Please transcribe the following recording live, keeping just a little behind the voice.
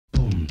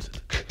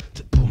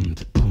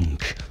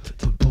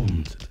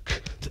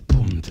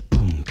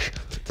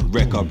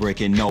record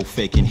breaking, no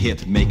faking,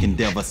 hit making,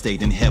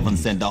 devastating. Heaven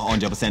sent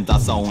 100% the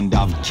sound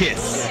of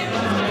Kiss.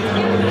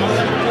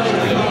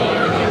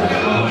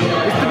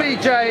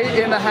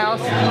 DJ in the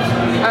house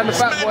and the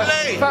fat boy.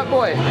 Fat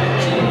boy,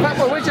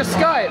 where's your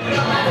Skype?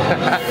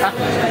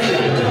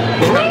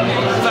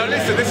 So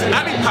listen, this is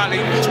Ali Pally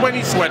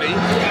 2020.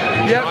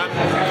 Yep. Right?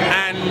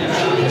 And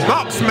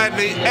Mark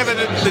Smedley, ever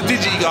the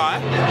digi guy,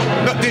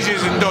 not digi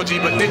as in dodgy,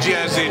 but digi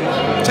as in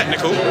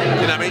technical. You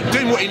know what I mean?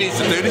 Doing what he needs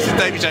to do. This is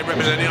Davey J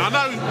representing. I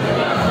know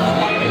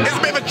it's a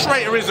bit of a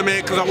traitorism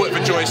here because I work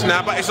for Joyce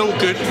now, but it's all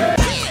good.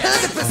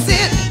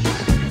 100%.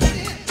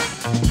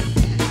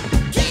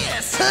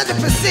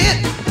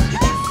 100%.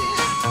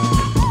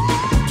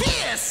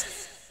 Kiss.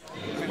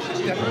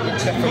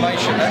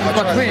 Defamation. My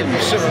twin.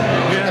 Defamation.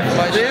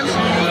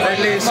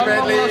 My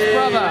long-lost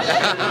brother.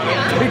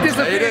 He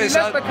disappeared. He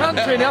left the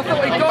country and I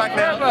thought he'd gone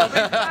forever.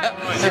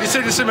 Did you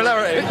see the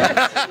similarity?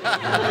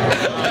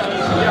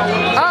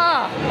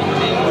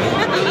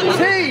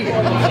 T!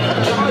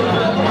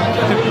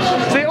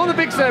 See, all the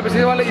big celebrities,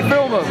 he won't let you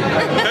film them.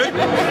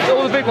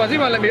 All the big ones, he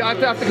won't let me. I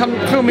have to come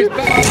film his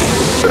back.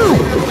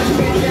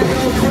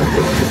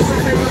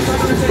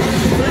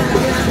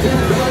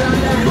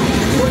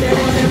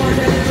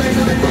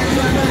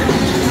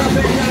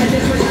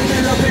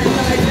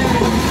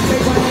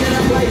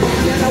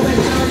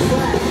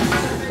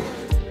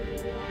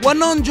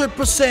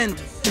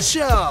 100%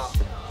 sure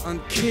on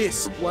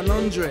Kiss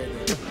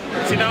 100.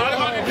 See, now I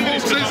can't do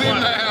this in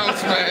the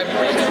house, man.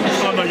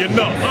 Oh no, you're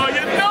not. Oh,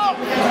 you're not.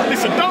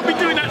 Listen, don't be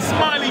doing that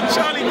smiley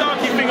Charlie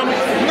Darky thing. I mean,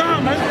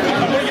 no, man. I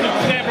want you to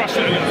airbrush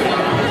it a little bit.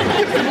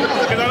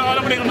 Because I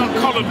don't think I'm not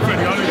column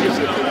friendly. I don't think it's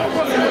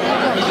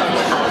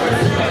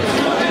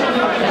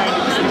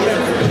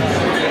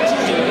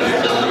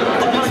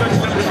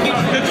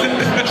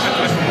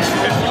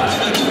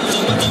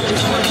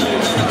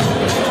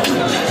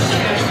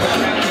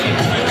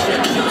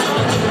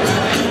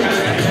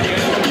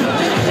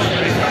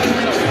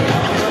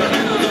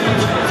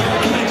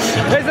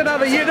There's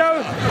another, you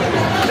know.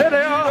 There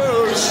they are.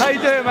 How you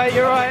doing, mate?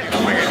 You alright?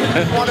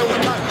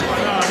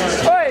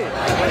 Oi!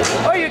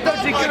 Oi, you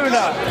dodgy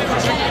gooner!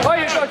 Oi,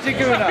 you dodgy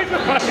gooner!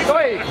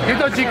 Oi, you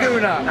dodgy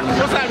gooner!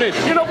 What's happening?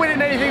 You're not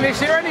winning anything this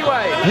year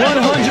anyway!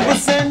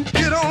 100%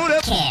 Get on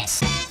up.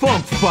 Kiss.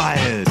 Funk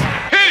Fires.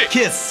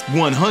 Kiss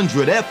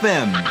 100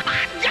 FM.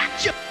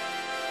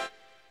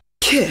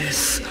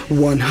 Kiss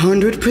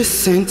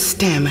 100%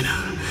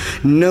 stamina.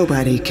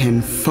 Nobody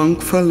can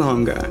funk for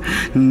longer.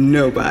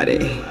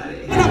 Nobody.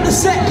 Up the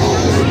set.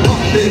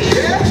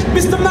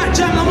 Mr. Matt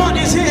Jam Lamont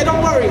is here,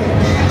 don't worry.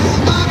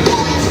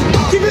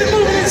 Keep it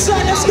moving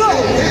inside, let's go.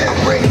 I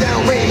bring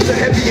down range, a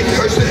heavy and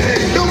cursing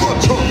head. No more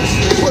talks.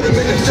 Put him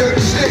in the third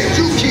stage.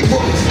 You keep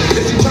on.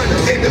 This is trying to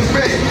end the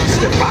red.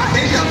 If I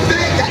end up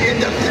dead, I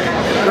end up dead.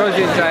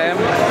 Rosie and JM.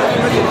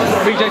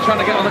 BJ trying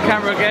to get on the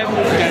camera again.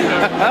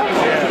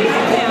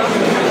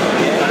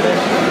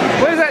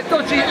 Where's that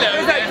dodgy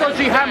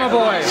hammer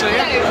boy?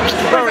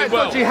 very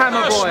well. Dodgy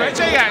hammer boy.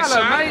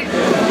 Hello, mate.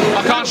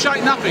 I can't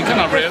shake nothing, can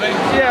I really?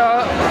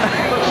 Yeah.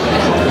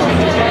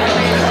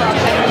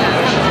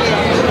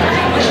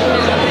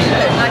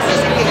 Nice to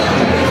see you.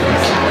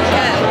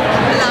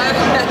 Hello.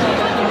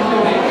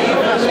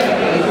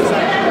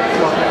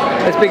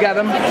 It's Big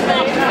Adam.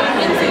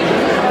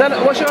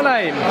 What's your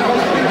name?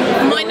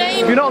 My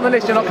name? If you're not on the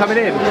list, you're not coming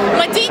in.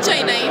 My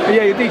DJ name?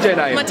 Yeah, your DJ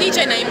name. My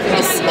DJ name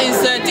is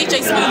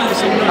DJ Smooth.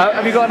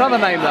 Have you got another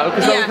name though?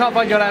 Because we can't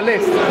find you on our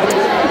list.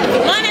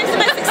 My name's the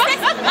most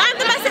successful. I'm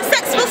the most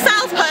successful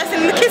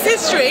salesperson in the Kiss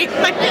history.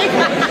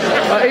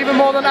 Even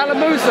more than Alan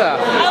Musa.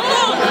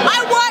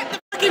 I wipe the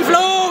fucking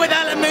floor with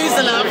Alan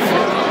Musa, love.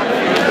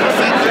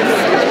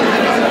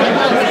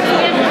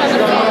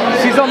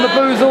 She's on the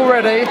booze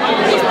already.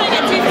 She's playing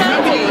at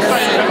 2:30.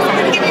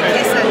 Give me a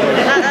kiss.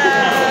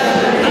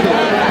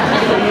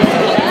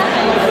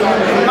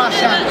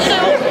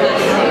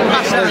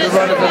 There's the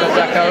runner for the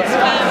Jacko.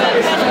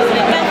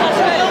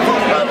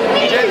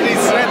 Gently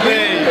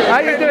Smedley. How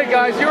you doing,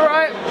 guys? You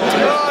alright?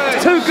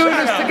 Two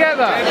gooners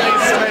together.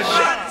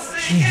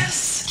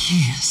 Kiss.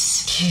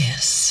 Kiss.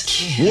 Kiss.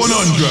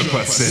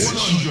 100%.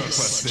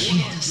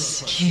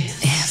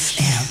 Kiss. FM.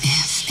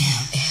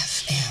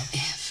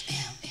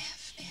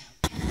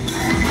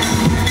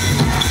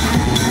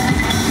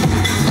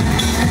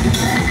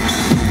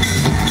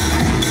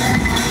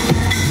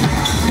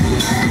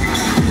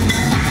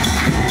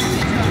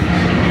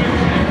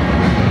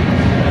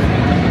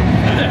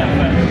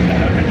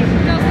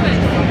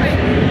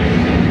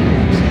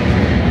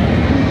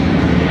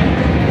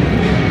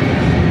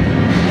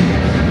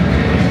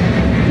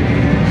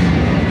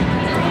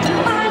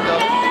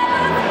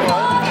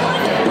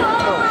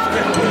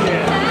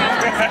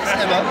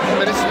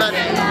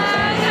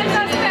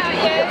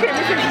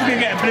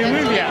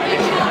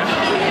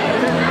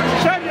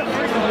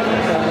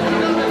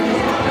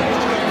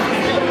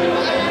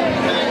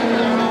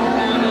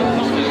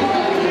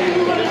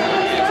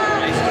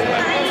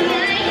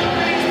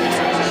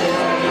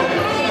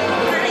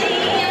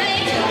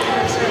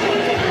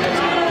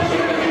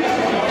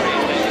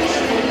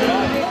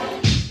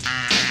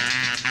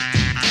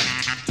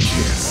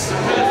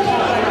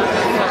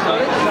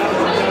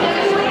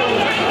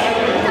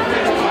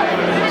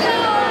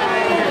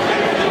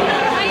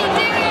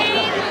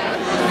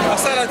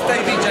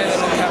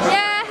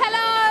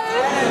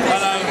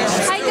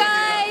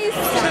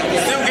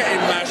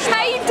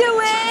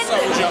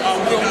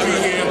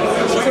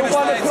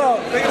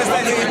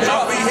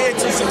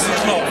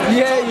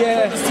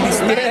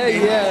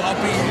 Yeah.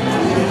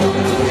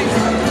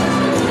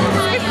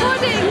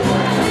 Recording.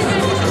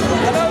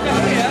 And over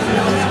here.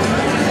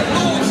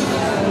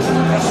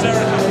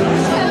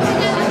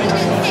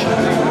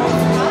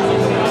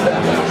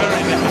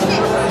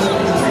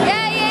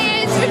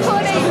 Yeah, it's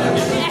recording.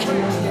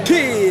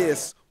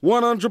 Kiss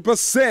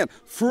 100%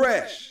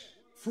 fresh.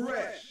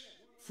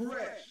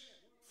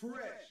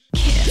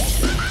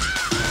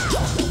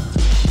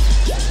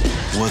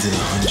 Was it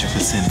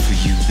 100% for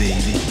you,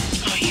 baby?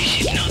 Oh, you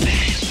should know that.